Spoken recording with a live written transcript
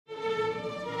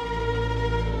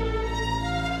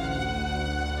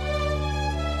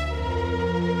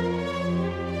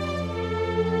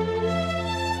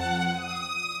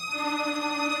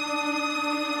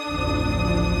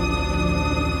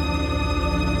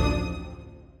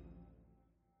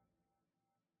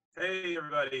Hey,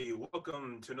 everybody.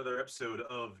 Welcome to another episode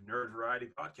of Nerd Variety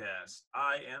Podcast.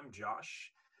 I am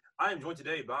Josh. I am joined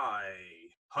today by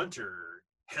Hunter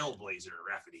Hellblazer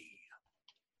Rafferty.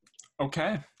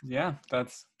 Okay. Yeah,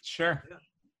 that's sure.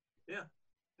 Yeah.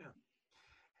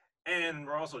 And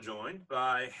we're also joined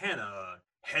by Hannah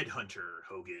Headhunter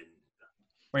Hogan.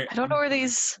 Wait. I don't know where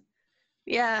these.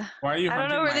 Yeah. Why are you I don't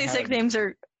know hunting where my these head? nicknames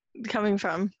are coming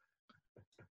from.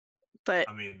 But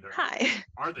I mean, hi.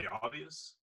 Aren't they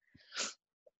obvious?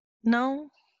 No.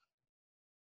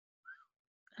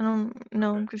 I don't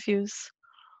know. Okay. I'm confused.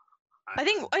 I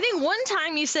think one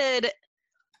time you said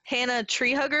Hannah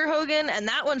Treehugger Hogan, and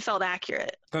that one felt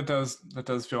accurate. That does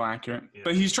feel accurate. Yeah.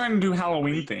 But he's trying to do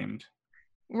Halloween themed.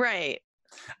 Right.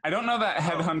 I don't know that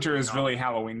Headhunter is no. really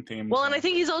Halloween themed. Well, and I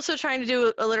think he's also trying to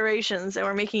do alliterations, and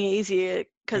we're making it easy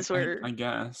because we're. I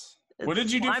guess. What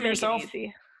did you do for yourself?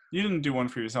 You didn't do one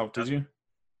for yourself, did you?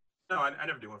 No, I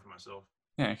never do one for myself.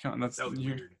 Yeah, come on, That was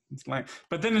weird. It's lame.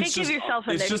 But then it's Can't give yourself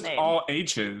a it's just nickname. all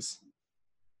H's.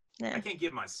 Yeah. I can't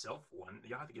give myself one.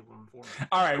 Y'all have to give one for me.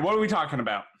 All right, what are we talking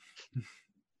about?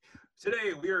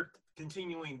 Today, we are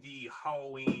continuing the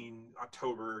Halloween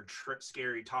October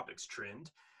scary topics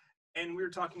trend, and we're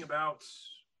talking about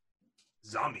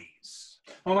zombies.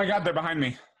 Oh my God, they're behind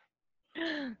me.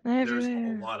 There's a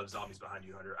Everywhere. lot of zombies behind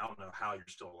you, Hunter. I don't know how you're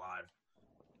still alive.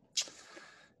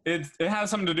 It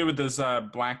has something to do with this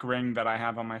black ring that I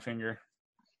have on my finger.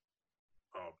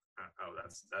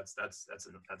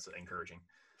 That's encouraging.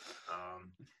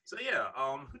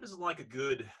 Who doesn't like a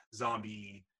good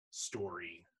zombie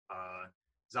story?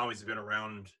 Zombies have been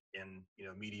around in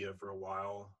media for a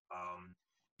while.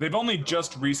 They've only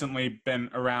just recently been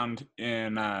around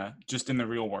in just in the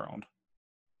real world.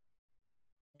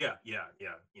 Yeah.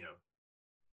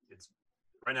 It's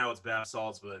right now it's bath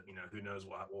salts, but who knows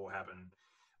what will happen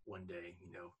one day.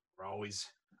 We're always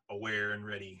aware and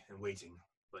ready and waiting.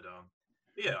 But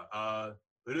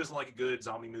who doesn't like a good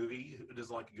zombie movie? Who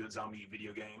doesn't like a good zombie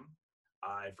video game?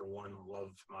 I, for one,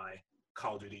 love my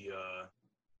Call of Duty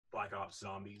Black Ops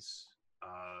Zombies.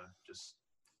 Just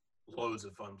loads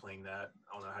of fun playing that.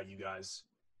 I don't know how you guys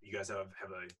have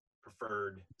a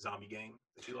preferred zombie game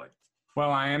that you like?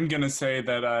 Well, I am going to say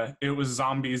that it was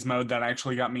Zombies mode that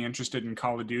actually got me interested in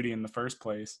Call of Duty in the first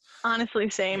place. Honestly,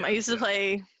 same. Yeah, I used to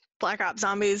play Black Ops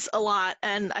Zombies a lot,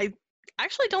 and I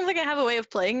actually don't think I have a way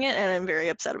of playing it, and I'm very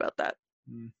upset about that.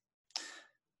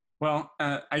 Well,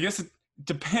 I guess it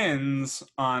depends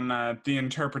on the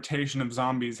interpretation of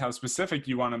zombies, how specific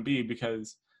you want to be,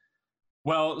 because,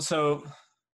 so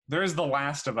there's The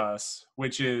Last of Us,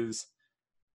 which is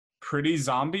pretty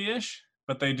zombie-ish,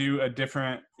 but they do a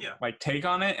different take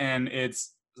on it, and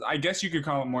it's, I guess you could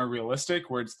call it more realistic,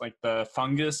 where it's like the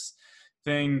fungus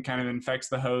thing kind of infects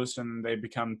the host and they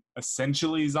become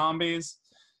essentially zombies.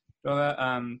 So that,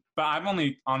 but I've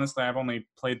only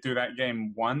played through that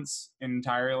game once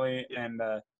entirely, and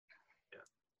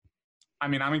I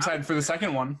mean, I'm excited for the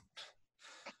second one.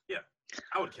 Yeah,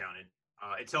 I would count it.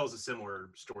 It tells a similar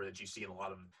story that you see in a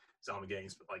lot of zombie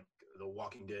games, but like the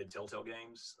Walking Dead Telltale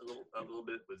games, a little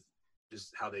bit, with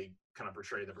just how they kind of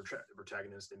portray the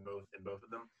protagonist in both of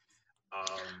them.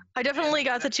 I definitely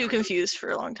got the two confused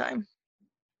for a long time.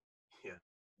 Yeah,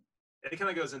 and it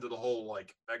kind of goes into the whole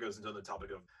that goes into the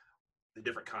topic of the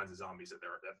different kinds of zombies that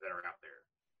are out there.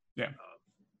 Yeah.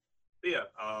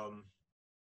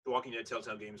 The Walking Dead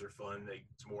Telltale games are fun.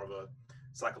 It's more of a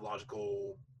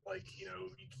psychological,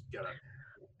 you're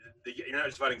not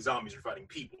just fighting zombies, you're fighting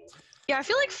people. Yeah, I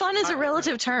feel like fun is a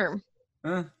relative term.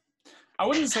 I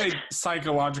wouldn't say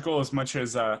psychological as much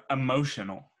as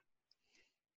emotional.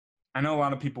 I know a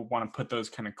lot of people want to put those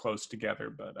kind of close together,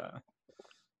 but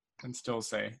I'd still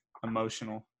say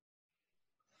emotional.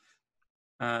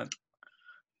 I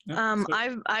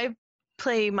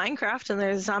play Minecraft, and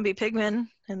there's zombie pigmen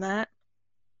in that.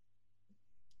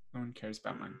 No one cares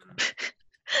about Minecraft.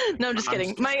 No, I'm just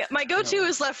kidding. My go-to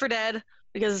is Left 4 Dead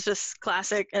because it's just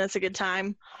classic and it's a good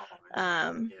time.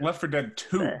 Left 4 Dead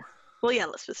 2. Well, yeah,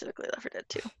 specifically Left 4 Dead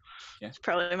 2. Yeah. It's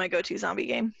probably my go-to zombie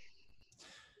game.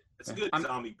 It's a good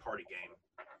zombie party game.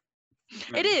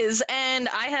 It is, and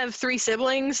I have 3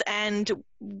 siblings, and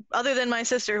other than my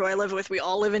sister who I live with, we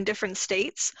all live in different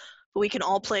states, but we can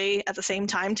all play at the same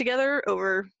time together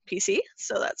over PC,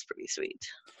 so that's pretty sweet.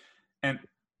 And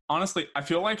honestly, I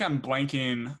feel like I'm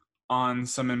blanking on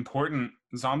some important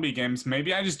zombie games.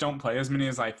 Maybe I just don't play as many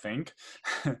as I think,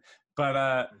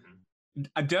 but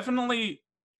I definitely,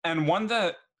 and one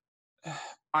that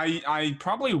I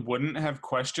probably wouldn't have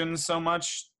questioned so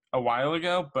much a while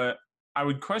ago, but I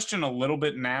would question a little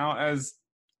bit now as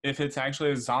if it's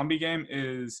actually a zombie game,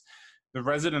 is the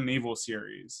Resident Evil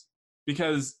series.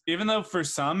 because even though for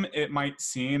some it might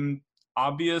seem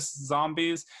obvious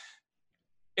zombies,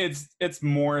 it's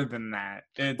more than that.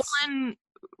 It's And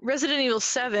Resident Evil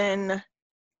 7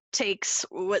 takes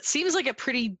what seems like a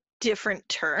pretty different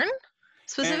turn,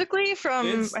 specifically from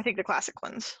it's- I think the classic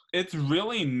ones. it's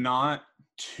really not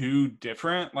too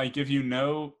different. Like if you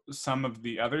know some of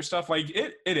the other stuff, like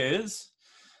it is.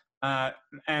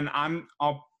 And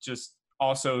I'll just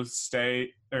also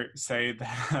say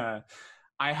that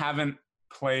I haven't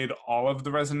played all of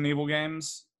the Resident Evil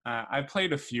games. I've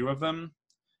played a few of them,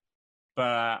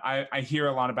 but I hear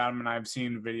a lot about them and I've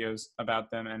seen videos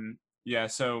about them. And yeah,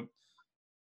 so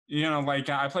like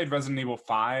I played Resident Evil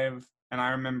 5, and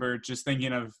I remember just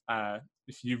thinking of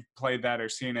if you've played that or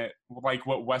seen it, like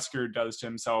what Wesker does to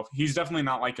himself. He's definitely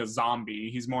not like a zombie.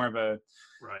 He's more of a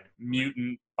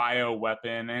mutant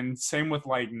bioweapon, and same with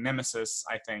like Nemesis,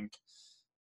 I think,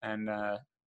 and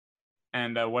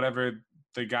whatever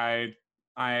the guy.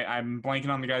 I'm blanking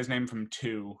on the guy's name from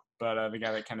 2, but the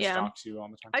guy that kind of stalks you all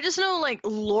the time. I just know like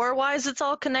lore-wise, it's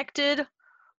all connected,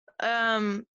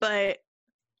 but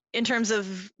in terms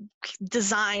of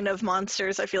design of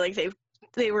monsters, I feel like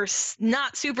they were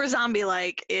not super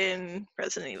zombie-like in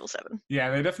Resident Evil 7. Yeah,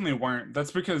 they definitely weren't.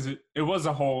 That's because it was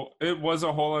a whole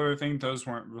other thing. Those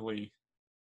weren't really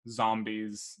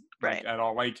zombies at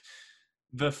all. Like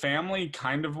the family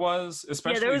kind of was,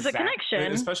 especially there was a Zach,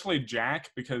 connection. especially Jack,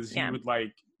 because he would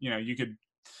like you could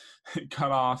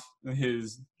cut off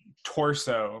his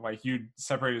torso, like you'd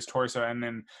separate his torso, and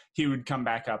then he would come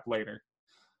back up later.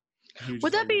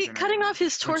 Would that be cutting off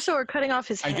his torso or cutting off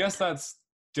his head? I guess that's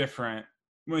different.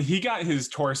 Well, he got his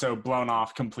torso blown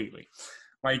off completely.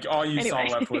 Like all you saw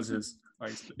left was his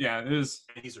like it is.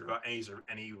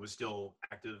 And he was still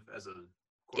active as a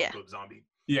quote unquote zombie.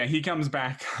 Yeah, he comes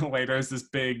back later as this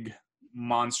big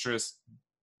monstrous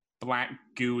black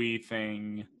gooey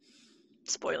thing.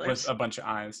 Spoilers. With a bunch of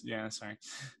eyes. Yeah, sorry.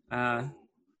 I've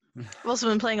also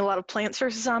been playing a lot of Plants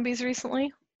vs. Zombies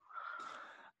recently.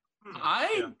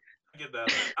 I get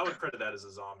that. I would credit that as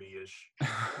a zombie-ish.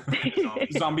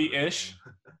 Zombie-ish?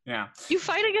 Yeah. You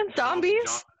fight against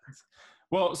zombies?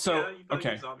 Well, so, you fight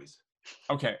against zombies.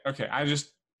 Okay.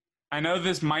 I know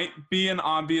this might be an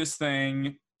obvious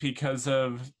thing because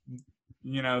of,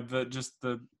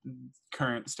 the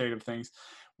current state of things.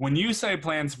 When you say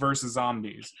Plants vs.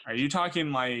 Zombies, are you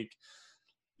talking like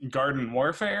Garden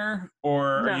Warfare,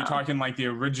 or are you talking like the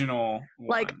original one?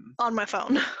 Like on my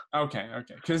phone. Okay.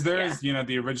 Because there is,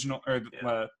 the original or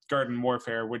Garden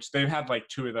Warfare, which they've had like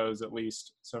 2 of those at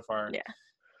least so far. Yeah.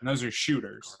 And those are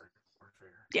shooters.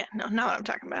 Yeah, no, not what I'm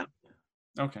talking about.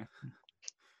 Okay.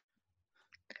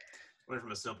 Went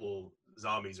from a simple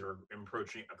zombies are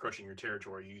approaching your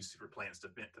territory, you use super plants to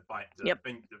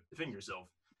defend yourself,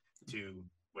 to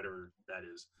whatever that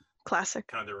is. Classic.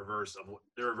 Kind of the reverse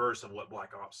of what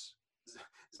Black Ops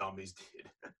zombies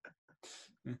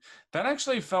did. That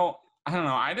actually felt, I don't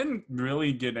know, I didn't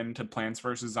really get into Plants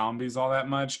vs. Zombies all that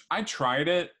much. I tried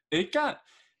it.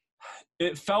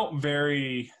 It felt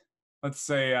very, let's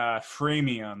say,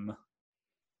 freemium.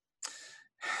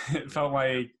 It felt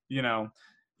like,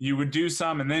 you would do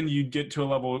some and then you'd get to a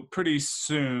level pretty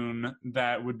soon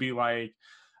that would be like,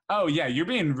 oh yeah, you're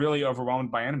being really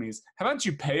overwhelmed by enemies. How about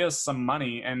you pay us some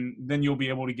money and then you'll be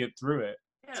able to get through it?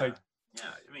 Yeah. It's like,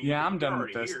 I'm done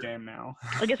with this game now.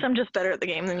 I guess I'm just better at the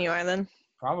game than you are then.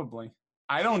 Probably.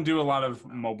 I don't do a lot of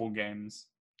mobile games.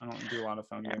 I don't do a lot of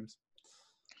phone games.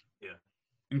 Yeah.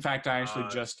 In fact, I actually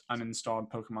just uninstalled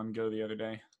Pokemon Go the other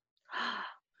day.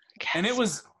 Yes. And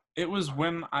it was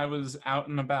when I was out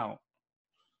and about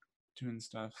doing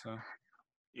stuff, so.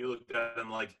 You looked at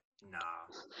them like, nah.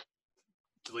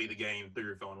 Delete the game, threw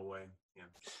your phone away.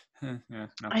 Yeah. No.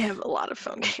 I have a lot of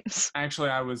phone games. Actually,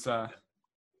 I was,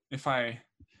 if I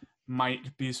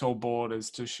might be so bold as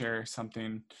to share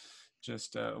something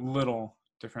just a little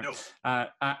different. No.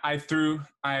 I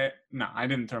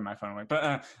didn't throw my phone away,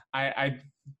 but I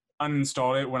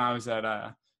uninstalled it when I was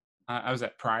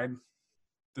at Pride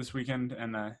this weekend,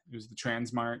 and it was the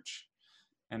Trans March,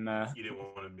 and you didn't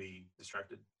want to be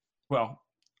distracted. Well,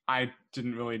 I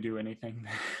didn't really do anything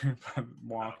there, but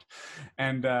walked,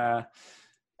 and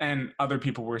other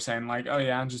people were saying like, oh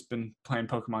yeah, I've just been playing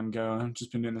Pokemon Go, I've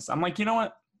just been doing this. I'm like, you know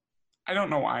what? I don't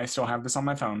know why I still have this on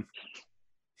my phone.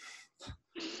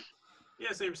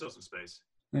 Yeah, save yourself some space.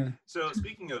 Yeah. So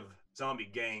speaking of zombie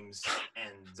games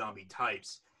and zombie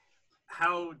types,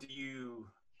 how do you,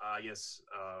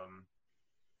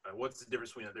 what's the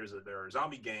difference between there are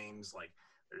zombie games, like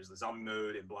there's the zombie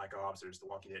mode in Black Ops, there's the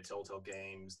Walking Dead Telltale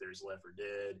games, there's Left 4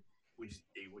 Dead.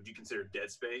 Would you consider Dead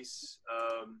Space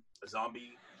a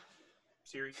zombie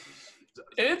series?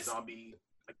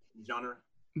 genre?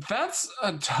 That's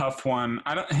a tough one.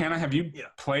 I don't. Hannah, have you Yeah.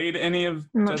 played any of?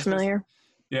 I'm Dead not Space? familiar.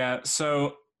 Yeah.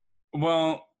 So,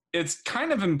 well, it's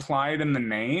kind of implied in the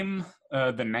name,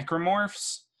 the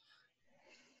necromorphs,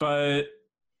 but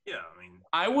Yeah, I mean,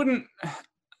 I wouldn't.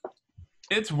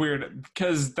 It's weird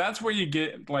because that's where you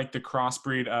get like the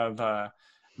crossbreed of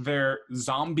they're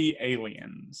zombie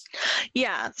aliens.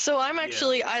 Yeah. So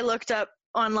I looked up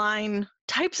online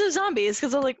types of zombies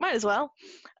because I'm like, might as well.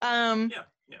 yeah,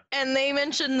 yeah. And they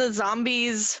mentioned the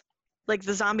zombies, like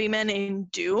the zombie men in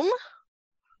Doom,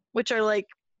 which are like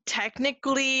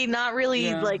technically not really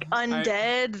Yeah, like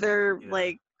undead. They're Yeah.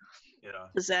 like Yeah.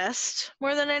 possessed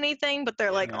more than anything, but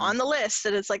they're like Yeah. on the list,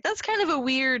 and it's like that's kind of a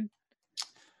weird.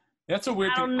 That's a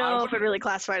weird I thing. don't know if it really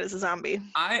classified as a zombie.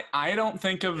 I don't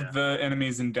think of Yeah. the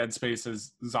enemies in Dead Space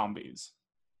as zombies,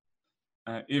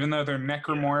 even though they're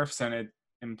necromorphs and it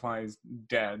implies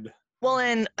dead. Well,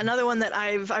 and another one that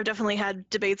I've definitely had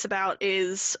debates about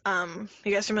is you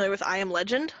guys familiar with I Am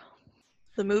Legend,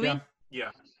 the movie, Yeah.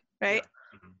 Yeah. right?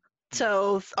 Yeah. Mhm.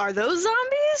 So are those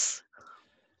zombies?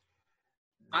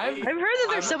 I've heard that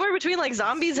they're I've- somewhere between like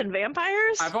zombies and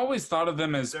vampires. I've always thought of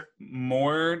them as They're-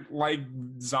 more like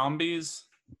zombies.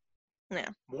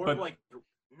 More But- like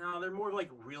no, they're more like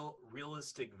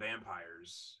realistic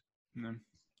vampires.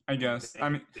 I guess. I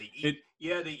mean, they eat.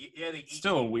 They eat.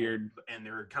 still a people, weird. and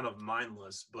they're kind of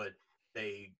mindless, but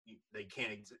they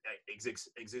can't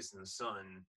exist in the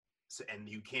sun, and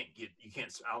you can't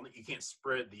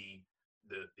spread the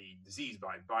disease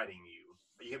by biting you.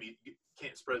 You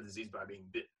can't spread the disease by being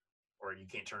bit, or you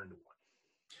can't turn into one.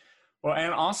 Well,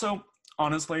 and also,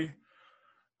 honestly,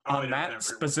 on that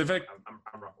specific,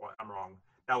 I'm wrong.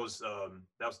 That was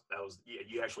yeah.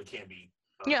 You actually can be.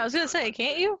 Yeah, I was gonna say, turned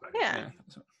can't by- you? by- Yeah.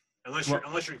 Unless you're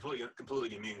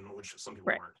completely immune, which some people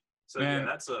Right. aren't. So Man. yeah,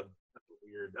 that's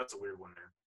a weird one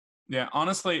there. yeah,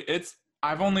 honestly,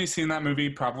 I've only seen that movie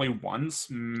probably once,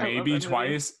 maybe that movie.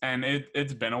 twice, and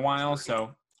it's been a while, It's pretty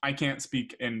so I can't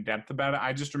speak in depth about it.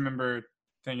 I just remember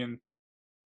thinking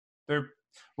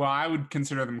I would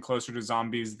consider them closer to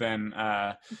zombies than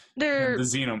They're not the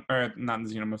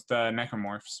xenomorphs, the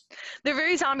necromorphs. they're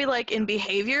very zombie-like in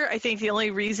behavior. I think the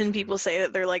only reason people say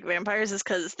that they're like vampires is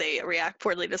because they react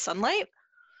poorly to sunlight.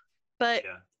 But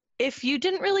Yeah. if you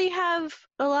didn't really have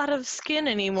a lot of skin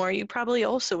anymore, you probably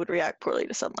also would react poorly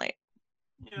to sunlight.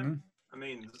 Yeah. Mhm. I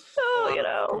mean, there's So, a lot you of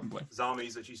know. Probably.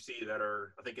 zombies that you see that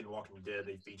are, I think in Walking Dead,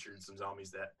 they featured some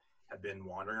zombies that had been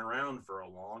wandering around for a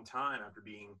long time after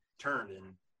being turned,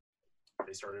 and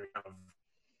they started kind of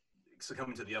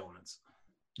succumbing to the elements.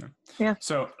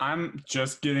 So I'm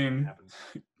just It getting happens.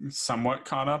 somewhat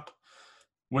caught up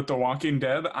with The Walking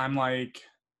Dead. I'm like,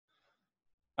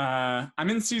 I'm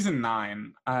in season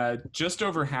 9, just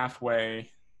over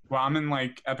halfway. Well, I'm in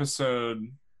like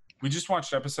we just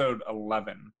watched episode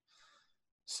 11.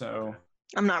 So Okay.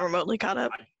 I'm not remotely caught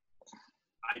up.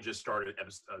 I just started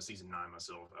season 9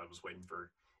 myself. I was waiting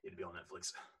for it to be on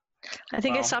Netflix. I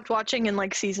think I Well- stopped watching in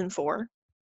like season 4.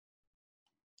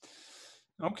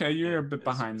 okay, you're a bit It's-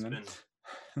 behind it's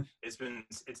then. It's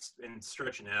been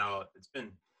stretching out. It's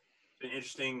been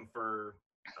interesting for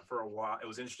a while. It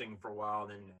was interesting for a while.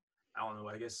 Then I don't know.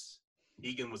 I guess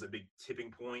Negan was a big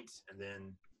tipping point, and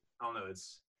then I don't know.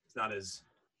 It's not as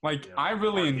Like you know, I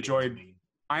really hard hitting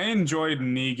to enjoyed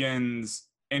me. Negan's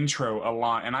intro a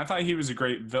lot, and I thought he was a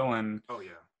great villain. Oh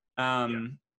yeah.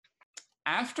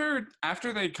 After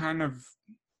they kind of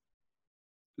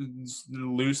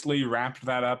loosely wrapped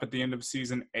that up at the end of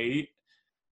season 8,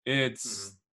 it's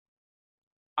Mhm.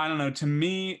 I don't know. To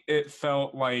me, it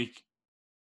felt like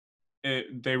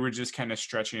they were just kind of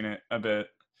stretching it a bit,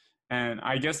 and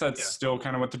I guess that's Yeah. still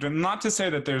kind of what they're doing. Not to say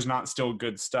that there's not still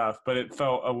good stuff, but it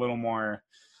felt a little more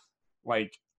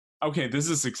like, okay, this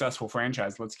is a successful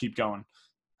franchise. Let's keep going.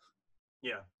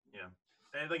 Yeah.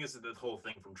 And I think it's the whole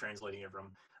thing from translating it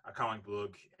from a comic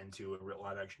book into a real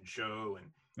live action show,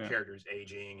 and Yeah. characters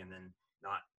aging, and then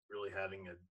not really having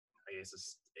a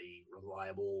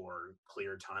reliable or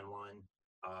clear timeline.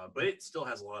 But it still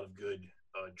has a lot of good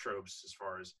tropes as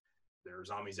far as there are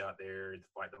zombies out there to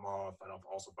fight them off,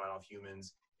 also fight off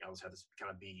humans. You also have to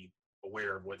kind of be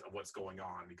aware of what's going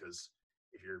on, because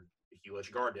if you let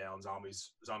your guard down,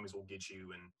 zombies will get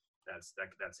you, and that's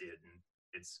it. And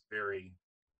it's very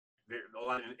a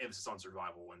lot of emphasis on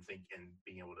survival and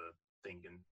being able to think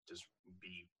and just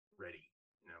be ready,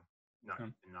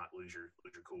 not lose your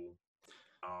cool.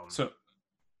 So,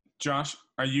 Josh,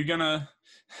 are you gonna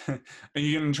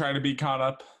try to be caught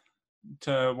up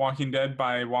to Walking Dead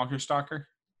by Walker Stalker?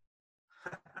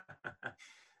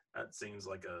 That seems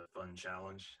like a fun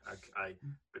challenge. I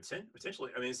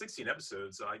potentially. I mean, 16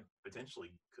 episodes, so I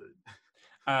potentially could.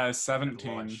 I have to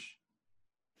 17 watch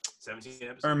 17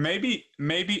 episodes. or maybe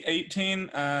 18.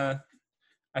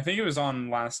 I think it was on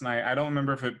last night. I don't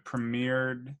remember if it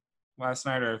premiered last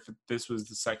night or if this was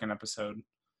the second episode.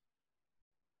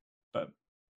 But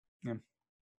yeah,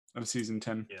 of season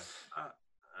 10. Yeah,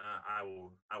 I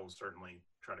will certainly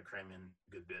try to cram in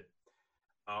a good bit.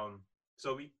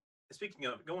 So speaking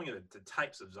of going into the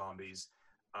types of zombies,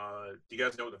 do you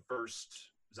guys know what the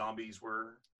first zombies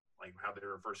were? Like how they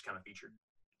were first kind of featured?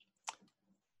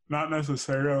 Not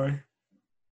necessarily.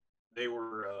 They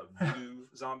were voodoo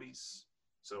zombies.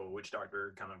 So a witch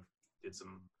doctor kind of did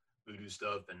some voodoo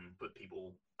stuff and put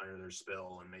people under their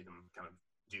spell and made them kind of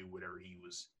do whatever he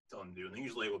was telling them to do. And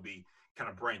usually it would be kind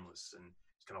of brainless and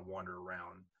just kind of wander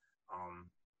around.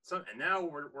 And now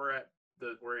we're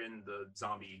in the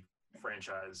zombie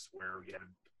franchise where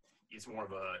it's more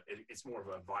of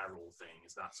a viral thing.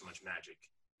 It's not so much magic,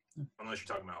 unless you're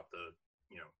talking about the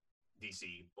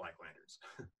DC Black Lanterns.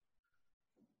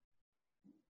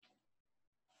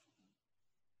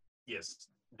 Yes,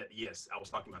 I was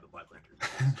talking about the Black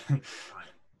Lanterns.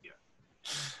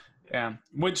 Yeah,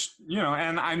 which,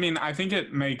 and I mean, I think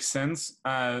it makes sense.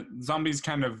 Zombies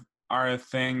kind of are a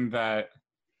thing that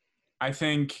I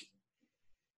think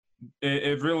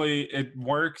it really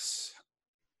works.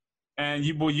 And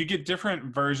you get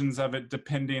different versions of it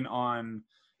depending on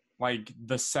like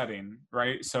the setting,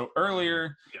 right? So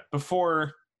earlier,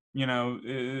 before,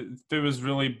 it was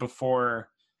really before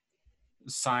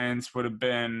science would have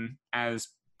been as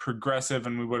progressive,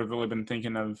 and we would have really been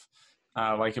thinking of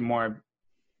like a more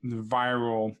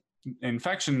viral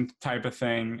infection type of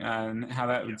thing and how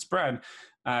that would spread.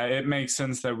 It makes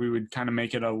sense that we would kind of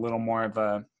make it a little more of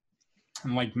a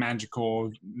like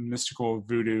magical, mystical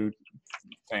voodoo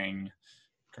thing,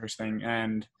 curse thing.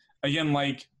 And again,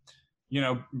 like,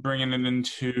 bringing it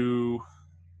into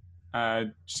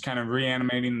just kind of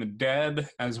reanimating the dead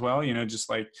as well, just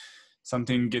like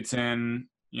something gets in,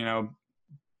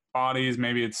 bodies,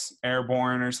 maybe it's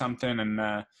airborne or something,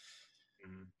 and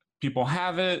people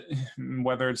have it,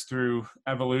 whether it's through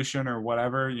evolution or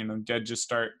whatever, dead just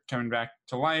start coming back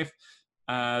to life.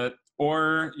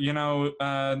 Or,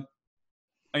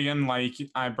 again, like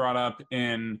I brought up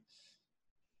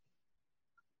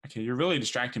okay, you're really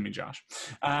distracting me, Josh.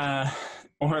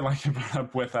 Or like I brought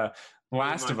up with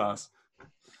Last of Us.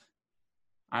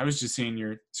 I was just seeing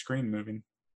your screen moving.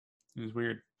 It was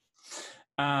weird.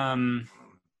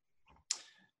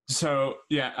 So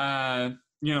yeah,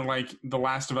 like The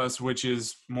Last of Us, which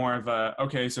is more of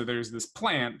okay, so there's this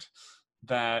plant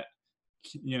that,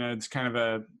 it's kind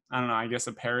of I don't know, I guess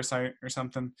a parasite or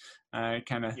something. It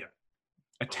kind of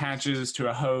attaches to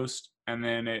a host, and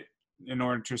then in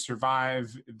order to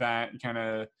survive, that kind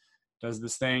of does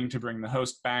this thing to bring the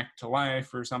host back to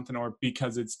life or something, or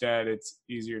because it's dead, it's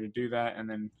easier to do that. And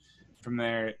then from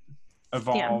there, it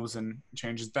evolves and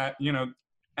changes that,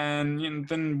 and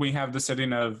then we have the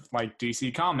setting of like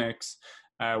DC Comics,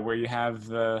 where you have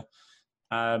the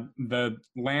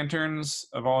lanterns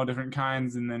of all different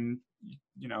kinds, and then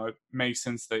it makes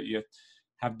sense that you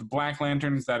have the Black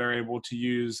Lanterns that are able to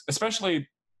use, especially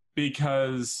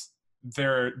because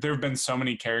there have been so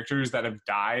many characters that have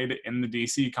died in the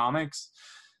DC Comics,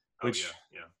 which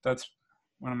that's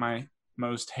one of my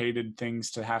most hated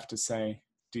things to have to say.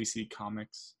 DC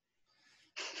Comics,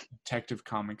 Detective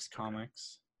Comics.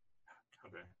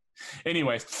 Okay.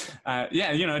 Anyways,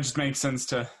 it just makes sense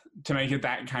to make it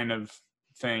that kind of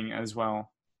thing as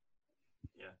well.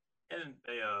 Yeah, and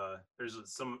there's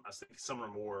some. I think some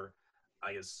are more.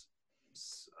 I guess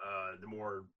the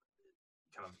more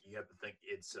kind of, you have to think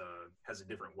it's has a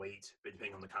different weight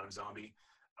depending on the kind of zombie.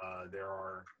 There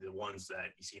are the ones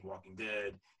that you see in Walking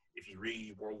Dead. If you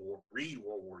read World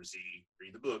War Z,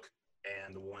 read the book,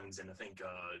 and the ones in I think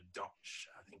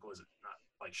was it not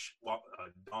like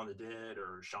Dawn of the Dead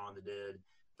or Shaun of the Dead,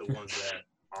 the ones that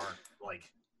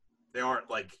aren't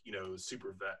like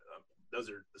super vet.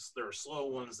 There are slow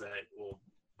ones that will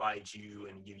bite you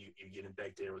and you get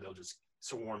infected, or they'll just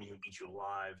swarm you and eat you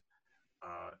alive.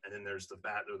 And then there's the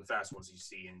fast ones you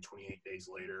see in 28 Days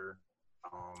Later.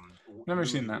 Never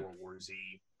seen that. World War Z.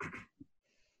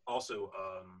 Also,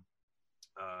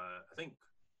 I think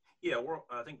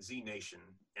Z Nation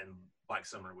and Black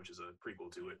Summer, which is a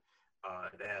prequel to it,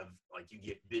 they have like you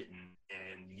get bitten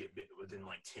and you get bit within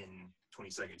like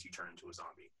 10-20 seconds you turn into a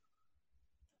zombie.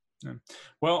 Yeah.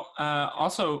 Well,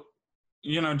 also,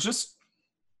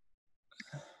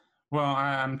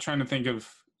 I'm trying to think of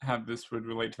how this would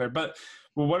relate to there, but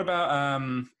what about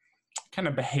kind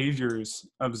of behaviors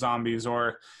of zombies,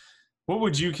 or what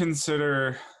would you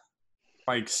consider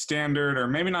like standard, or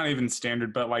maybe not even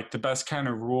standard, but like the best kind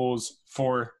of rules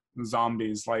for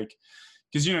zombies, like,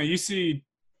 because you see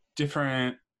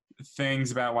different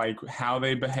things about like how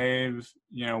they behave,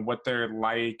 what they're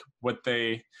like,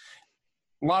 a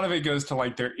lot of it goes to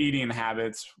like their eating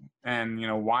habits and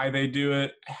why they do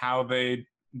it, how they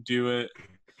do it,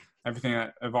 everything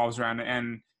that evolves around it.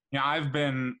 And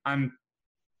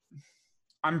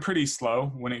I'm pretty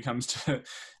slow when it comes to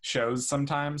shows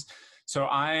sometimes. So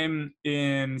I'm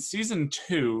in season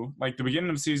 2, like the beginning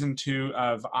of season 2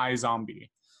 of iZombie,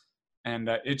 and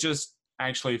it just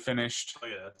actually finished. Oh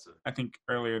yeah, I think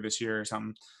earlier this year or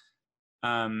something.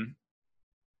 And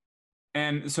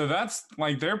so that's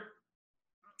like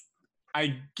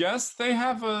I guess they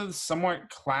have a somewhat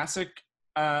classic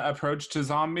approach to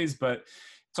zombies, but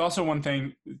it's also one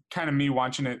thing, kind of me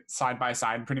watching it side by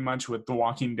side pretty much with The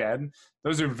Walking Dead.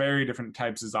 Those are very different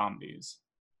types of zombies.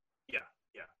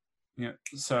 Yeah.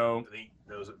 So I think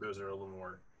those are a little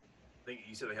more. I think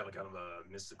you said they have a kind of a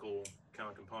mystical kind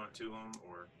of component to them,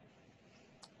 or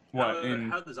what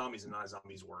how do the zombies and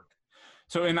iZombies work?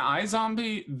 So in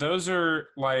iZombie, those are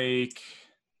like,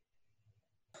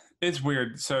 it's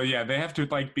weird. So yeah, they have to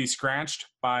like be scratched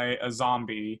by a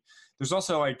zombie. There's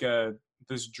also like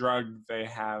this drug they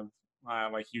have,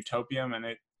 like utopium, and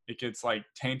it gets like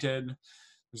tainted.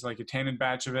 There's like a tainted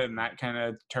batch of it, and that kind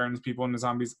of turns people into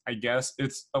zombies. I guess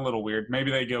it's a little weird.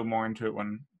 Maybe they go more into it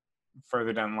when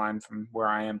further down the line from where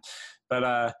I am.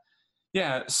 But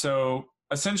yeah. So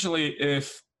essentially,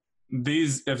 if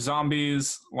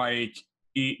zombies like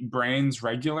eat brains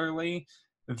regularly,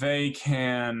 they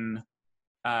can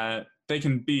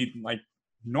be like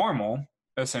normal.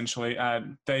 Essentially,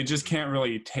 they just can't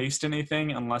really taste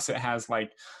anything unless it has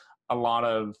like a lot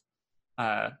of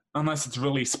unless it's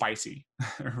really spicy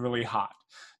or really hot.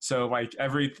 So like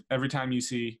every time you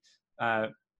see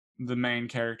the main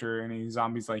character or any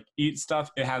zombies like eat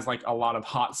stuff, it has like a lot of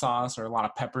hot sauce or a lot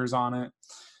of peppers on it.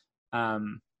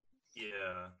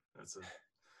 Yeah, that's a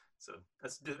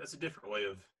different way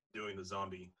of doing the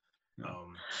zombie.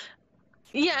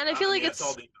 Yeah, and I feel like it's.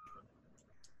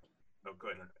 Oh, go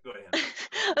ahead.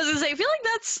 I was gonna say, I feel like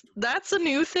that's a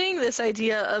new thing. This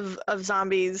idea of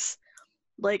zombies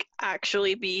like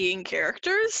actually being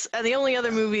characters, and the only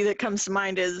other movie that comes to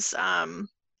mind is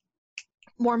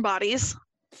Warm Bodies.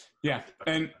 Yeah,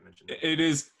 and it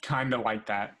is kind of like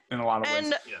that in a lot of ways.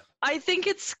 And I think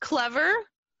it's clever.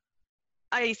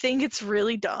 I think it's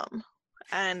really dumb,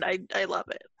 and I love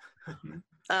it.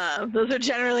 Those are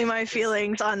generally my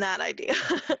feelings on that idea.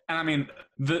 And I mean,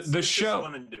 the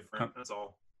show. Just different. That's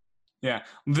all. Yeah,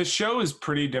 the show is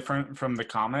pretty different from the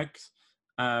comics.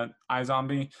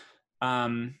 iZombie.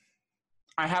 I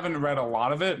haven't read a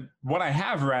lot of it. What I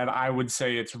have read, I would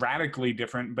say it's radically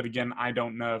different. But again, I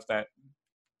don't know if that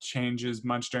changes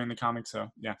much during the comics. So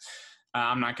yeah,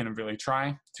 I'm not going to really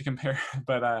try to compare.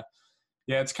 But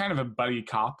yeah, it's kind of a buddy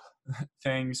cop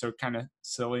thing, so kind of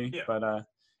silly. Yeah. But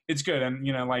it's good. And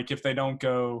like if they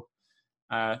go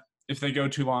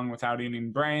too long without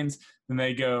eating brains, then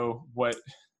they go what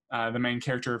the main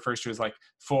character refers to as like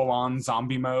full-on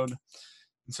zombie mode.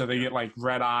 And so they get like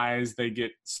red eyes, they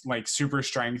get like super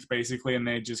strength basically, and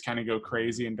they just kind of go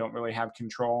crazy and don't really have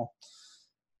control.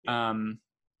 And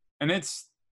it's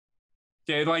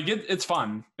it's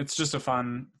fun. It's just a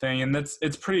fun thing, and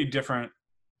it's pretty different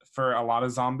for a lot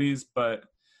of zombies. But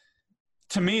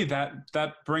to me,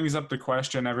 that brings up the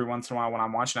question every once in a while when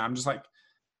I'm watching it. I'm just like,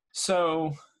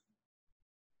 so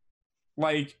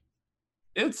like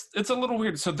it's a little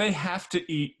weird. So they have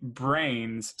to eat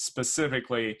brains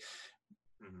specifically,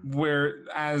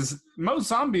 whereas most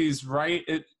zombies, right?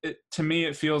 It to me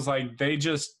it feels like they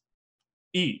just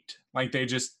eat. Like they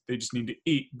just need to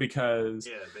eat because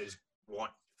they just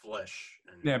want flesh.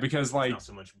 And because like not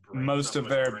so much brain, most of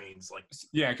their brains, like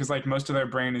because like most of their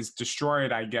brain is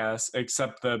destroyed, I guess,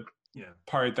 except the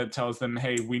part that tells them,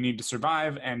 hey, we need to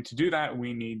survive, and to do that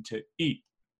we need to eat.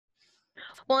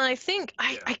 Well, and I think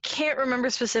I can't remember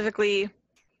specifically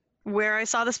where I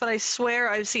saw this, but I swear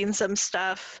I've seen some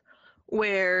stuff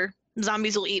where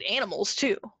zombies will eat animals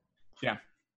too. Yeah.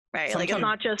 Right, like it's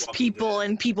not just people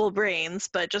and people brains,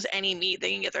 but just any meat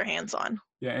they can get their hands on.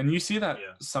 Yeah, and you see that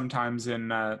sometimes in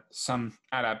some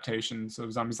adaptations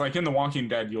of zombies. Like in The Walking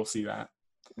Dead, you'll see that.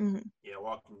 Mm-hmm. Yeah,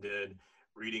 Walking Dead,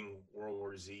 reading World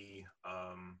War Z.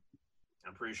 I'm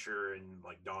pretty sure in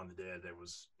like Dawn of the Dead, there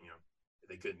was, if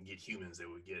they couldn't get humans, they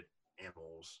would get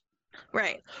animals.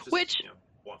 Right, which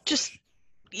just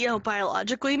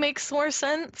biologically makes more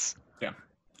sense. Yeah.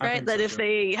 Right, that if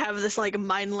they have this like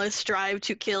mindless drive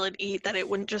to kill and eat, that it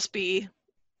wouldn't just be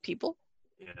people.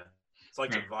 Yeah, it's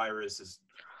like the virus is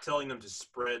telling them to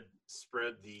spread,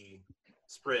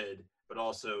 but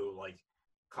also like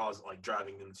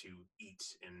driving them to eat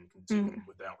and consume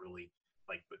without really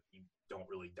but you don't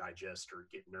really digest or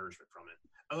get nourishment from it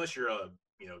unless you're a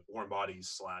warm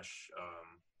bodies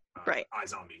 / Right.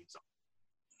 iZombie.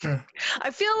 I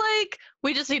feel like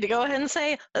we just need to go ahead and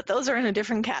say that those are in a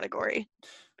different category.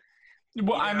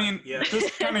 Well, I mean,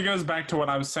 this kind of goes back to what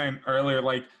I was saying earlier.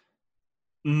 Like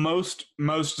most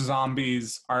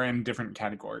zombies are in different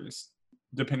categories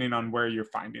depending on where you're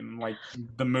finding them. Like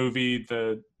the movie,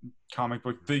 the comic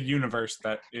book, the universe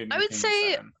that it. I would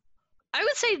say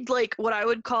like what I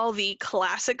would call the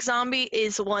classic zombie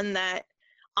is one that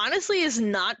honestly is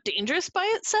not dangerous by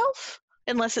itself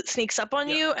unless it sneaks up on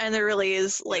you, and there really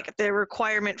is like the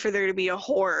requirement for there to be a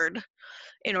horde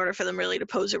in order for them really to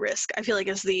pose a risk. I feel like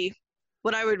is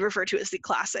what I would refer to as the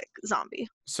classic zombie.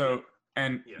 So,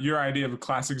 and your idea of a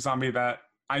classic zombie that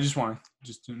I just want to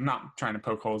just not trying to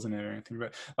poke holes in it or anything,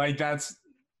 but like that's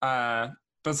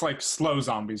like slow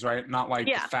zombies, right? Not like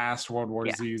fast World War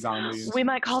Z zombies. We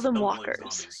might call them walkers.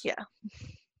 Zombies. Yeah,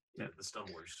 the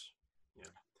stumblers.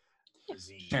 Yeah,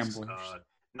 Z's.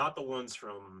 Not the ones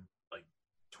from like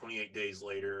 28 Days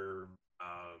Later.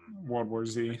 World War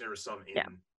Z. There was some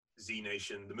in Z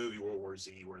Nation, the movie World War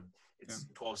Z, where it's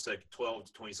 12 to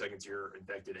 20 seconds you're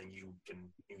infected, and you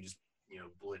just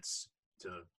blitz to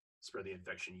spread the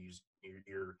infection.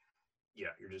 You're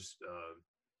just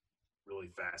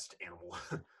really fast animal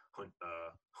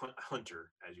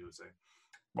hunter, as you would say.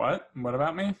 What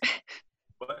about me?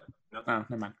 What? Nothing. Oh,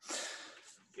 never mind.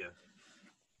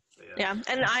 Yeah,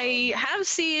 and I have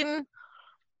seen.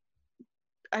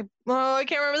 I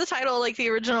can't remember the title, like the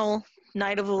original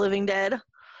Night of the Living Dead,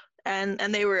 and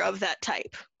they were of that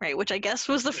type, right? Which I guess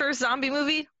was the first zombie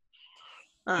movie.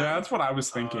 Yeah, that's what I was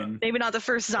thinking. Maybe not the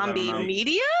first zombie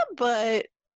media, but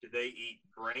did they eat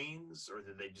brains or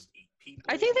did they just eat people?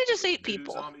 I think they just ate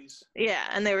people. Zombies? Yeah,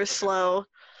 and they were slow,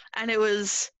 and it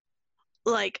was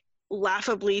like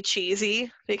laughably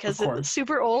cheesy because it was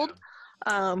super old,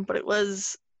 but it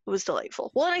was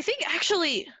delightful. Well, and I think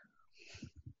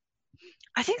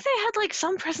they had like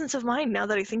some presence of mind now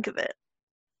that I think of it,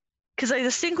 because I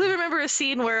distinctly remember a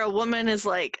scene where a woman is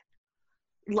like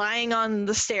lying on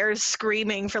the stairs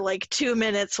screaming for like 2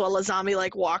 minutes while a zombie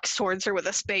like walks towards her with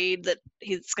a spade that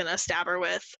he's gonna stab her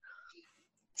with.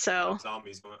 So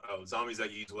zombies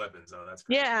that use weapons. Oh, that's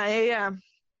great. Yeah.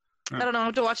 I don't know. I'll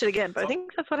have to watch it again, but I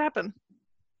think that's what happened.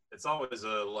 It's always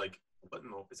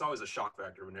it's always a shock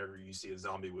factor whenever you see a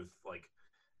zombie with like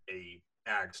a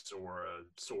axe or a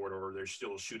sword, or they're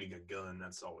still shooting a gun.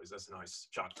 That's a nice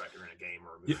shock factor in a game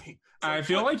or a movie. I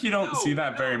feel like you don't see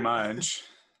that very much.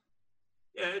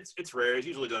 Yeah, it's rare. It's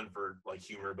usually done for like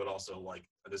humor, but also like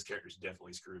this character's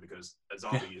definitely screwed because a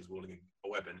zombie is wielding a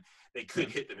weapon. They could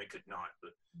hit them, it could not.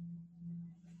 But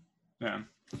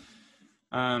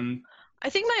I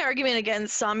think my argument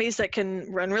against zombies that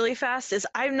can run really fast is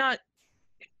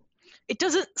it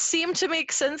doesn't seem to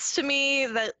make sense to me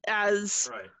that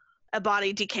as a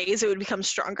body decays, it would become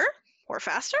stronger or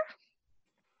faster.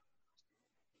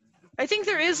 I think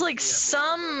there is like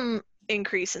some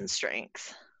increase in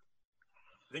strength.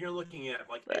 I think you're looking at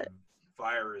like a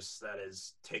virus that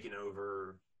is taken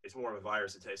over. It's more of a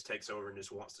virus that takes over and just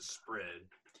wants to spread,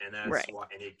 and that's why.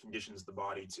 And it conditions the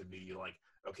body to be like,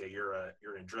 okay, you're an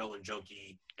adrenaline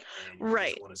junkie, and you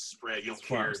just want to spread. You don't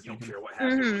care. You don't care what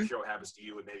happens. You don't care what happens to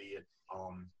you, and maybe it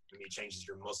changes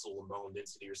your muscle and bone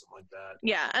density or something like that.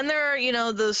 Yeah, and there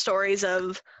are those stories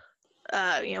of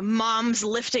moms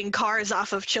lifting cars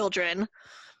off of children.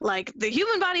 Like, the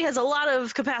human body has a lot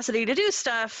of capacity to do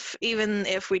stuff, even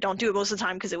if we don't do it most of the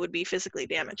time because it would be physically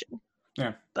damaging.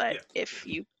 Yeah. But if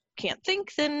you can't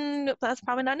think, then that's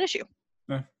probably not an issue.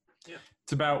 Yeah.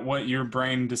 It's about what your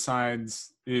brain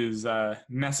decides is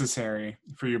necessary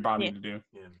for your body to do.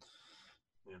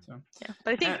 Yeah.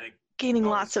 But I think gaining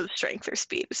lots of strength or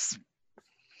speed is...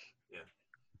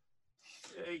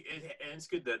 And it's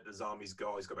good that the zombies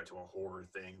always go back to a horror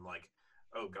thing. Like,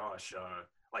 oh gosh,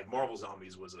 like Marvel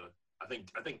Zombies was I read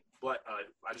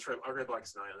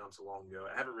Blackest Night not so long ago.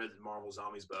 I haven't read Marvel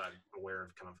Zombies, but I'm aware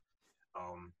of kind of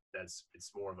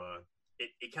it's more of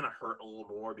it kind of hurt a little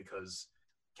more because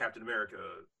Captain America,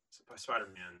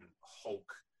 Spider-Man, Hulk,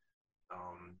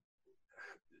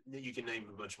 you can name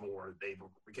a bunch more. They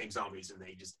became zombies and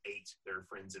they just ate their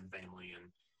friends and family and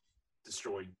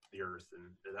destroyed the earth,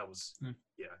 and that was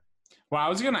Well, I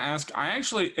was going to ask,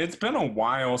 it's been a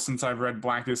while since I've read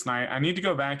Blackest Night. I need to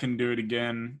go back and do it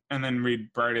again and then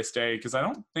read Brightest Day because I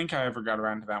don't think I ever got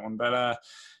around to that one. But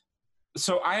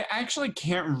so I actually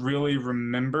can't really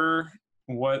remember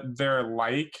what they're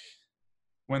like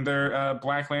when they're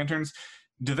Black Lanterns.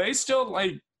 Do they still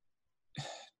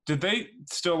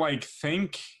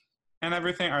think and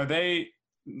everything, are they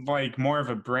like more of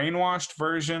a brainwashed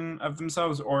version of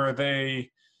themselves, or are they,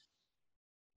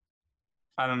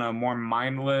 I don't know, more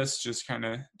mindless, just kind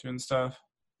of doing stuff?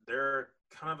 They're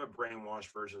kind of a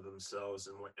brainwashed version of themselves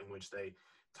in which they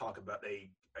talk about, they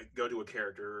go to a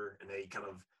character and they kind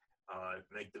of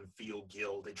make them feel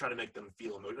guilt. They try to make them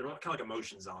feel emotion. They're kind of like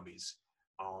emotion zombies.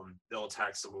 They'll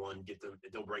attack someone,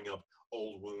 they'll bring up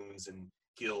old wounds and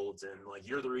guilt, and like,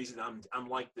 you're the reason I'm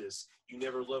like this. You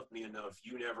never loved me enough.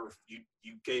 You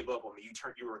gave up on me.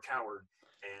 You were a coward.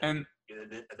 And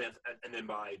And then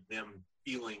by them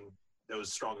feeling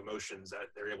those strong emotions, that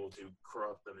they're able to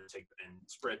corrupt them and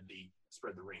spread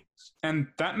the rings. and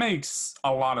that makes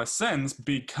a lot of sense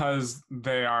because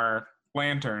they are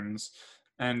lanterns,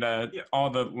 and Yeah. all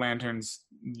the lanterns,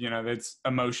 it's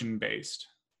emotion based.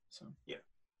 So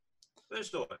There's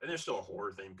still a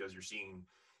horror thing because you're seeing,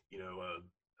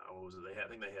 what was it? I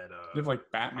think they had they have like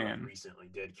Batman. recently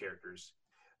dead characters.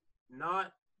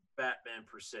 Not Batman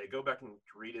per se. Go back and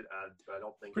read it. I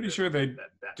don't think. Pretty sure they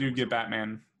Batman do was get around.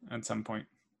 Batman at some point.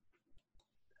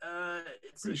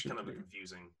 It's Pretty sure kind of a they do.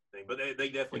 confusing thing, but they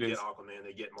definitely It get is. Aquaman.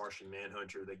 They get Martian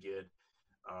Manhunter. They get.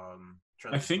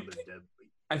 I think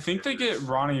they get characters.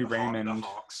 Ronnie The Raymond.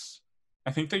 Hawks.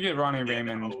 I think they get Ronnie Yeah,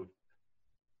 Raymond, oh,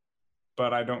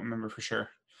 but I don't remember for sure.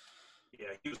 yeah,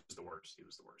 he was the worst.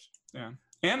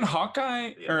 And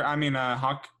Hawkeye, Yeah. or I mean,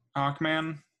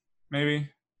 Hawkman, maybe.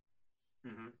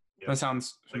 Mm-hmm. Yeah. That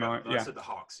sounds familiar. I Yeah, said the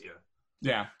Hawks.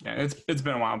 Yeah. yeah. It's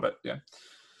been a while, but yeah.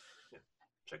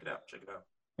 Check it out.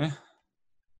 Yeah.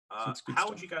 So it's good How stuff.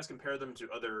 would you guys compare them to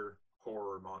other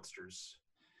horror monsters?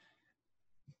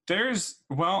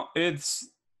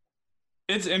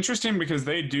 It's interesting because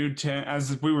they do tend,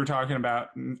 as we were talking about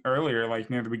earlier, like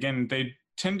near the beginning, they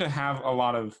tend to have a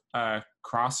lot of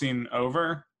crossing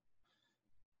over,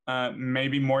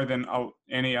 maybe more than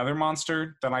any other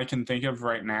monster that I can think of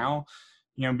right now.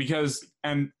 Because,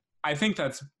 and I think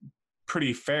that's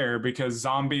pretty fair because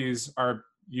zombies are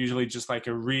usually just like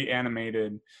a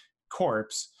reanimated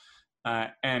corpse,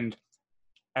 and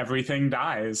everything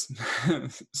dies.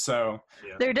 So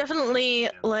Yeah. They're definitely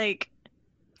like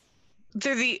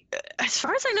they're the, as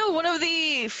far as I know, one of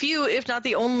the few, if not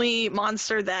the only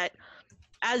monster that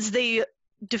as they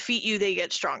defeat you, they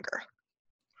get stronger.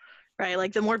 Right?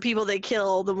 Like the more people they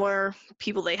kill, the more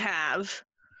people they have.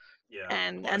 Yeah.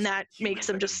 And Plus that makes humans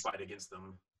them that can just fight against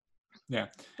them. yeah.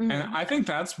 Mhm. And I think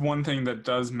that's one thing that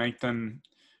does make them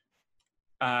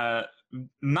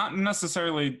not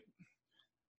necessarily,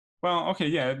 well, okay,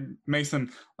 yeah, it makes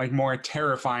them like more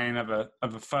terrifying of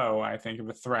a foe, I think, of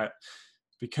a threat.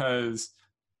 Because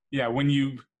yeah, when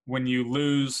you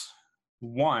lose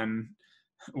one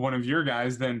of your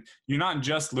guys, then you're not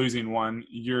just losing one,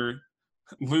 you're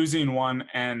losing one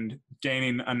and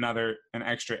gaining an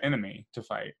extra enemy to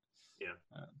fight.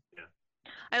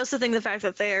 I also think the fact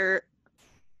that they're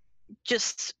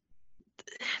just,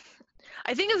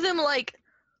 I think of them like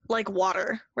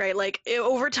water, right? Like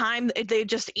over time, they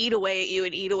just eat away at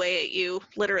you,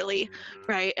 literally, Mhm.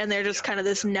 right? And they're just Yeah, kind of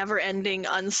this yeah. never-ending,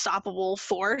 unstoppable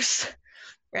force,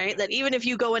 right? Yeah. That even if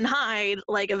you go and hide,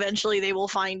 like eventually they will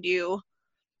find you,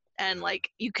 and Yeah.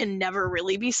 like you can never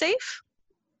really be safe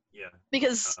Yeah.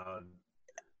 because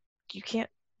you can't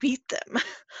beat them,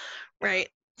 right?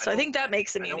 So I think that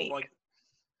makes them unique.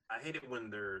 I hate it when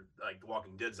they're like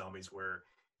Walking Dead zombies, where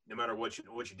no matter what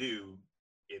you do,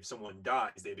 if someone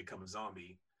dies, they become a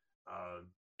zombie.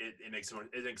 It makes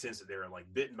sense that they're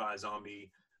like bitten by a zombie,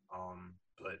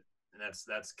 but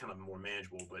that's kind of more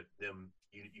manageable. But them,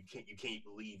 you can't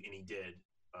leave any dead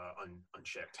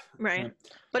unchecked. Right. Yeah.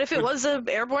 But if it was an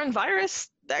airborne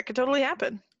virus, that could totally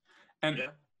happen. And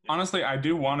Yeah. honestly, I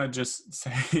do want to just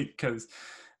say, because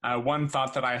one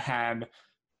thought that I had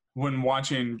when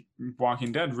watching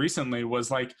Walking Dead recently was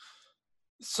like,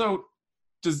 so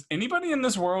does anybody in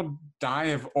this world die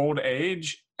of old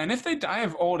age? And if they die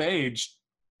of old age,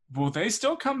 will they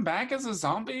still come back as a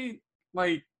zombie?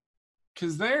 Like,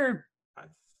 because does that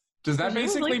Presumably.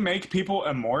 basically make people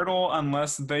immortal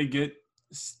unless they get,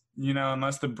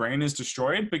 unless the brain is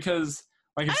destroyed? Because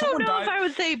like if I don't someone know died, if I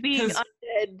would say being 'cause-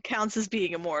 undead counts as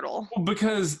being immortal.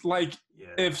 because like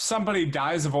Yeah. if somebody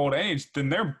dies of old age, then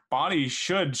their body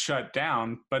should shut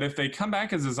down. But if they come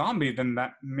back as a zombie, then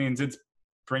that means it's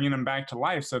bringing them back to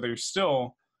life. So they're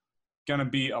still gonna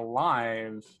be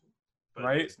alive, But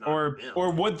right? it's not them.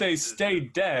 Or would they It's stay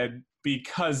them. dead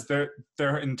because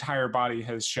their entire body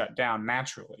has shut down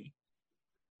naturally?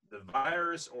 The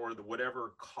virus or the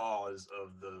whatever cause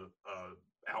of the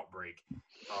outbreak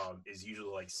is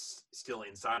usually like still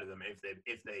inside of them if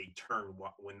they turn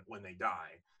when they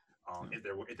die,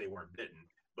 if they weren't bitten.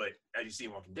 But as you see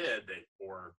in Walking Dead,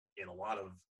 or in a lot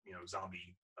of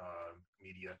zombie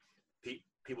media,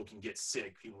 people can get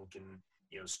sick. People can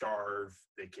starve.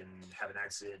 They can have an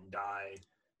accident and die.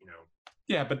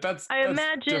 Yeah, but that's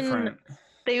imagine different.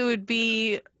 They would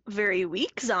be very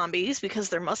weak zombies because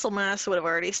their muscle mass would have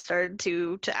already started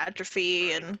to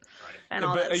atrophy and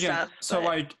all that stuff. So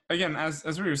like again, as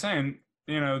we were saying,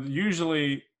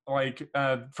 usually like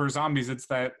for zombies, it's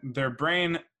that their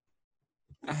brain,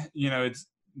 it's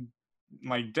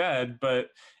like dead, but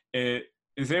it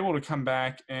is able to come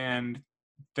back, and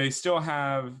they still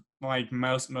have like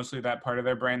mostly that part of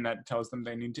their brain that tells them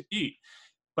they need to eat.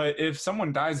 But if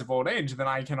someone dies of old age, then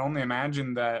I can only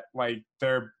imagine that like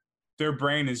their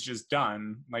brain is just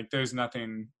done. Like there's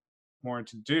nothing more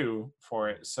to do for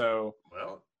it. So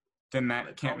then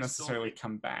that can't necessarily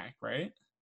come back, right?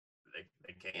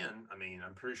 They can. I mean,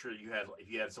 I'm pretty sure if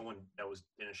you had someone that was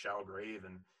in a shallow grave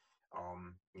and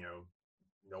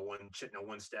no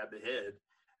one stabbed the head,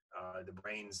 the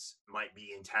brains might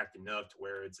be intact enough to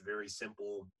where it's a very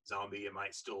simple zombie. It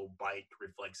might still bite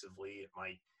reflexively. It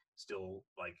might still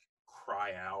like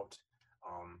cry out.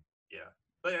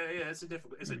 But yeah, it's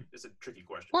a tricky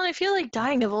question. Well, I feel like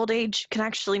dying of old age can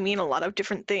actually mean a lot of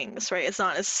different things, right? It's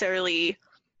not necessarily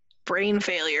brain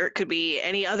failure. It could be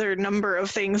any other number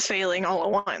of things failing all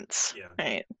at once. Yeah.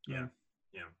 Right. Yeah.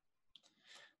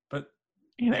 But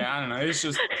anyway. Yeah, I don't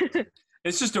know.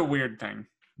 It's just a weird thing.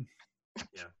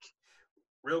 Yeah.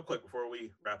 Real quick before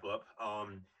we wrap up,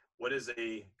 what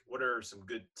are some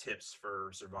good tips for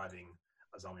surviving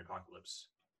a zombie apocalypse?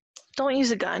 Don't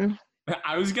use a gun.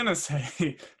 I was gonna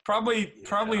say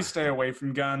probably stay away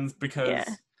from guns because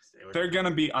they're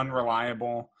gonna be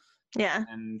unreliable. Yeah.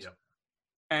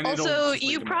 And also,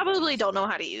 you probably don't know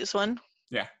how to use one.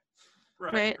 Yeah.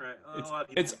 Right.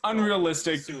 It's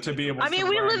unrealistic to be able. I mean,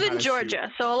 we live in Georgia,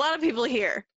 so a lot of people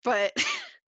here, but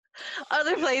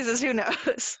other places, who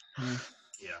knows?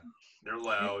 Yeah, they're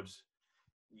loud.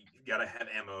 You gotta have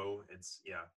ammo.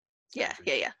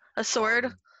 Yeah. A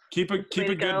sword. Keep a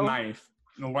good knife.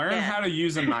 Learn how to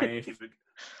use a knife. Use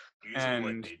a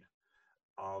blade.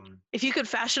 If you could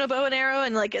fashion a bow and arrow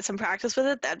and like get some practice with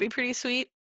it, that'd be pretty sweet.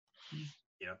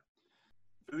 Yeah.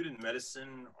 Food and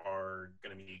medicine are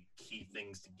going to be key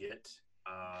things to get.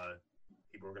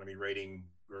 People are going to be raiding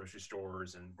grocery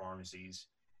stores and pharmacies.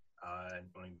 And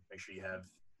want to make sure you have,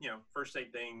 first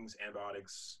aid things,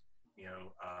 antibiotics,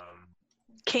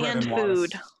 canned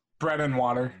food. Bread and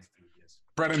water.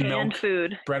 Bread and milk.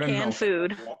 Food. Bread and canned milk.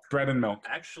 Food. Bread and milk.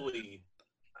 Actually,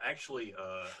 I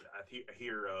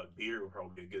hear beer would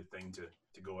probably be a good thing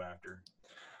to go after.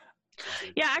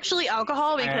 Yeah, actually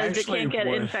alcohol, because it can't get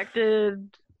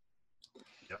infected.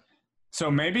 Yep. So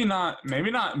maybe not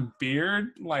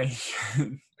beer, like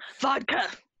vodka.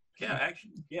 Yeah,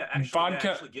 actually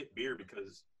vodka. Actually get beer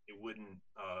because it wouldn't.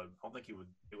 I don't think it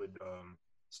would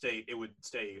stay. It would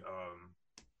stay.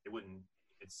 It wouldn't.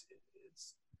 It's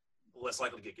less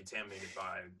likely to get contaminated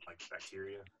by like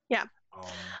bacteria. Yeah.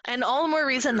 And all the more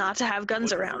reason not to have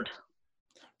guns around.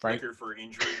 Liquor for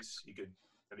injuries. That'd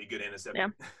be good antiseptic.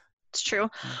 Yeah. It's true.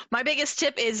 My biggest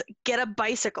tip is get a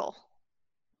bicycle.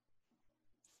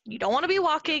 You don't want to be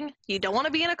walking. You don't want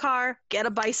to be in a car. Get a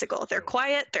bicycle. They're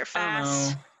quiet. They're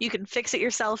fast. You can fix it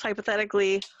yourself,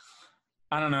 hypothetically.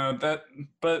 I don't know that,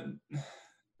 but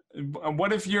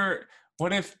what if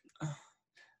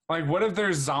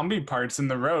there's zombie parts in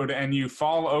the road and you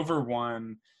fall over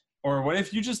one? Or what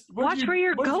if you just watch where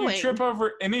you're going? If you trip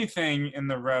over anything in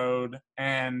the road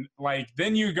and like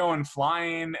then you're going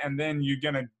flying and then you're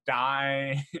gonna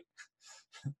die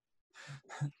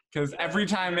because every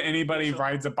time anybody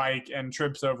rides a bike and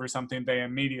trips over something, they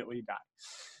immediately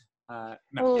die.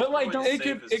 No, but like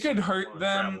it could hurt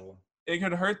them. Travel. It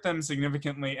could hurt them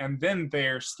significantly, and then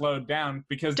they're slowed down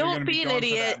because they're going to be going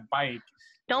for that bike.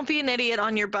 Don't be an idiot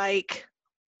on your bike,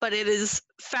 but it is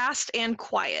fast and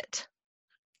quiet.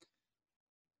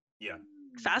 Yeah.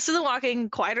 Faster than walking,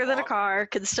 quieter than a car,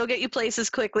 can still get you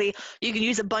places quickly. You can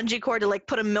use a bungee cord to like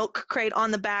put a milk crate on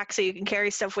the back so you can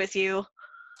carry stuff with you.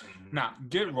 Nah,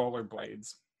 get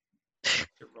rollerblades.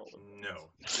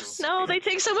 No, they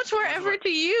take so much more effort to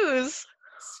use.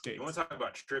 Skates. You want to talk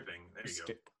about tripping? There you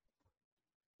go.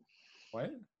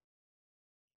 What?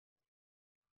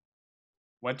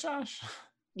 What, Josh?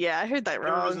 Yeah, I heard that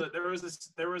wrong. There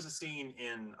was a scene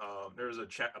in there was a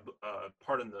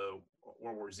part in the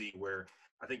World War Z where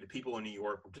I think the people in New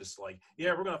York were just like,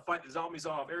 yeah, we're gonna fight the zombies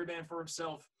off, every man for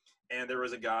himself. And there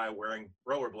was a guy wearing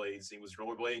rollerblades. He was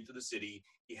rollerblading through the city.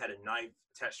 He had a knife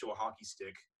attached to a hockey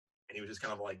stick, and he was just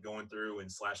kind of like going through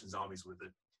and slashing zombies with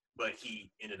it. But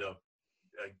he ended up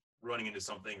running into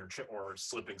something or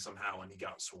slipping somehow, and he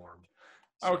got swarmed.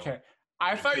 So Okay.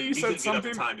 I thought you he said couldn't get up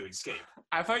something. in time to escape.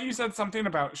 I thought you said something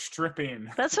about stripping,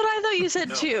 That's what I thought you said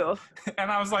No. too.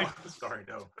 and I was like, Sorry,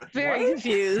 no. Very what?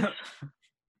 confused.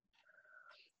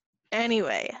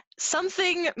 Anyway,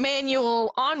 something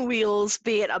manual on wheels,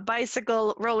 be it a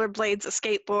bicycle, rollerblades, a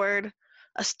skateboard,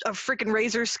 a freaking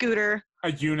razor scooter,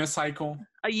 A unicycle,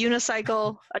 a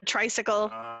unicycle, a tricycle,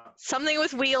 something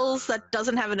with wheels sure. that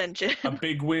doesn't have an engine. a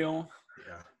big wheel.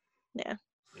 Yeah.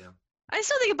 I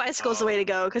still think a bicycle is the way to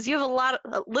go because you have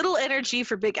a little energy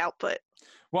for big output.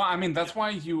 Well, I mean, that's why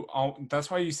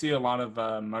you see a lot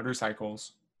of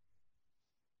motorcycles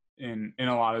in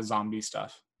a lot of zombie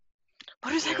stuff.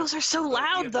 Motorcycles are so But you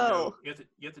loud, have to know- though.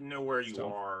 you have to know where you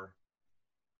Still. are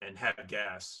and have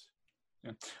gas.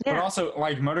 But Yeah. also,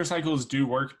 like, motorcycles do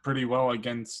work pretty well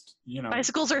against,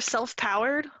 Bicycles are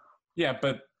self-powered. Yeah,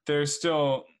 but they're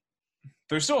still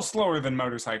slower than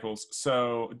motorcycles.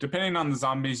 So depending on the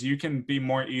zombies, you can be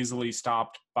more easily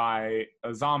stopped by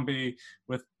a zombie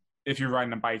if you're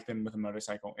riding a bike than with a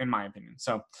motorcycle, in my opinion.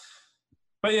 So,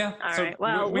 but yeah. All so right.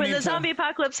 Well, we when need the to- zombie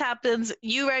apocalypse happens,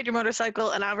 you ride your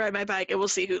motorcycle and I'll ride my bike, and we'll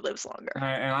see who lives longer.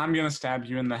 and I'm gonna stab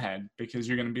you in the head because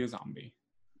you're gonna be a zombie.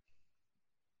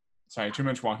 Sorry, too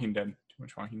much Walking Dead. Too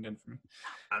much Walking Dead for me.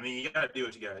 I mean, you gotta do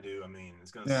what you gotta do. I mean,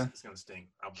 it's gonna stink.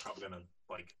 I'm probably gonna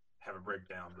have a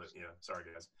breakdown, but yeah, sorry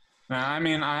guys. I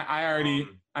mean, I already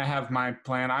Um, I have my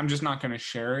plan. I'm just not gonna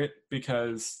share it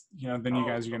because then you Oh,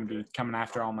 guys are gonna be okay. coming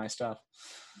after all my stuff.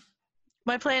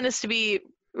 My plan is to be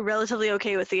relatively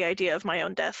okay with the idea of my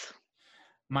own death.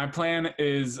 My plan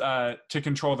is to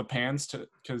control the pants,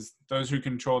 because those who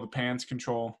control the pants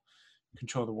control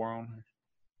the world,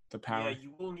 the power. Yeah,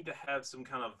 you will need to have some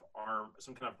kind of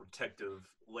some kind of protective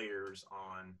layers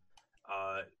on.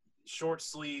 Short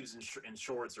sleeves and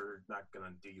shorts are not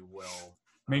gonna do you well.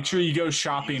 Make sure you go you'll-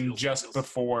 shopping just you'll-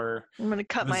 before I'm gonna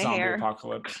cut the my zombie hair.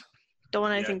 apocalypse. Don't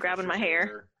want Yeah, anything cut grabbing your my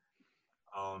hair.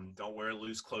 Don't wear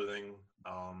loose clothing.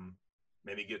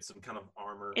 Maybe get some kind of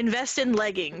armor. Invest in You can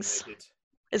leggings, make it.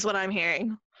 is what I'm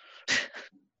hearing.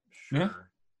 Yeah.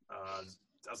 Sure. I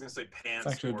was gonna say pants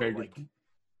It's actually a or very like good.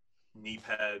 knee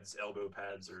pads, elbow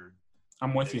pads, or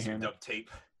I'm with maybe you, some Hannah. duct tape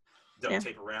Yeah.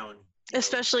 around.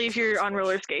 Especially if you're on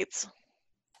roller skates.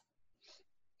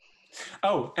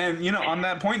 Oh, and on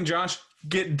that point, Josh,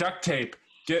 get duct tape.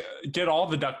 Get all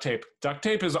the duct tape. Duct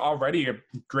tape is already a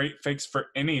great fix for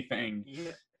anything.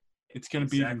 Yeah. It's gonna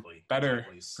be even Exactly. better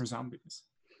exactly. for zombies.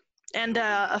 And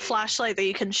a flashlight that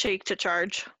you can shake to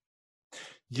charge.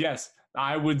 Yes,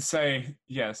 I would say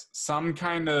yes. Some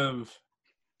kind of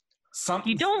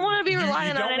You don't want to be you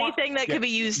relying on don't want- anything that yeah, could be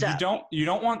used you up.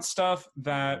 don't want stuff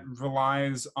that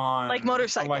relies on Like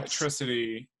motorcycles.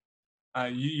 electricity.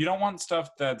 You don't want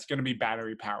stuff that's going to be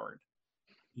battery powered.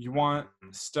 You want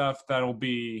Mhm. stuff that'll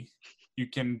be you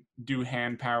can do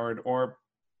hand powered or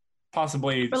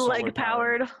possibly Or solar leg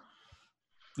powered.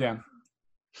 Yeah.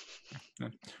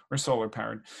 Or solar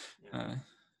powered. Yeah.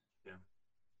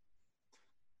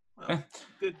 Well, eh,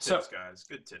 good tips, so- guys.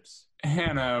 Good tips.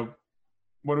 Hannah,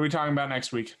 what are we talking about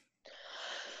next week?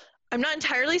 I'm not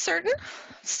entirely certain.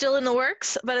 Still in the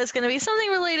works, but it's going to be something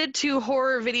related to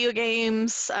horror video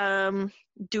games.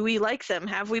 Do we like them?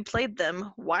 Have we played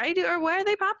them? Why are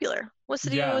they popular? What's the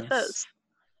deal with Yes. those?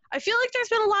 I feel like there's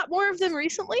been a lot more of them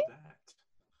recently, That.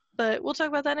 but we'll talk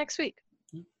about that next week.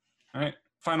 All right.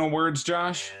 Final words,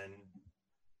 Josh. And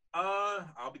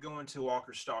I'll be going to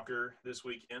Walker Stalker this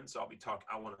weekend, so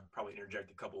I want to probably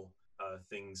interject a couple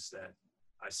things that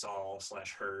I saw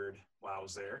 / heard while I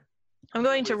was there. I'm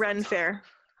going to Really fun Ren time. Fair.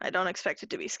 I don't expect it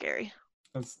to be scary.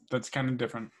 That's kind of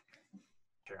different.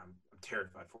 I'm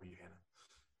terrified for you, Hannah.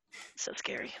 So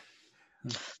scary.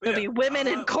 But There'll yeah, be women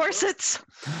in well- corsets.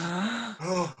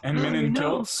 Oh, And men in no.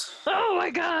 kilts. Oh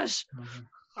my gosh.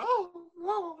 oh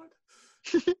Lord.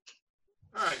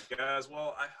 All right, guys.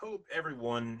 Well, I hope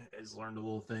everyone has learned a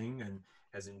little thing and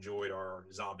has enjoyed our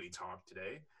zombie talk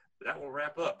today. But that will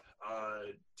wrap up.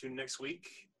 Tune in next week,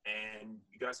 and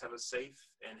you guys have a safe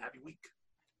and happy week.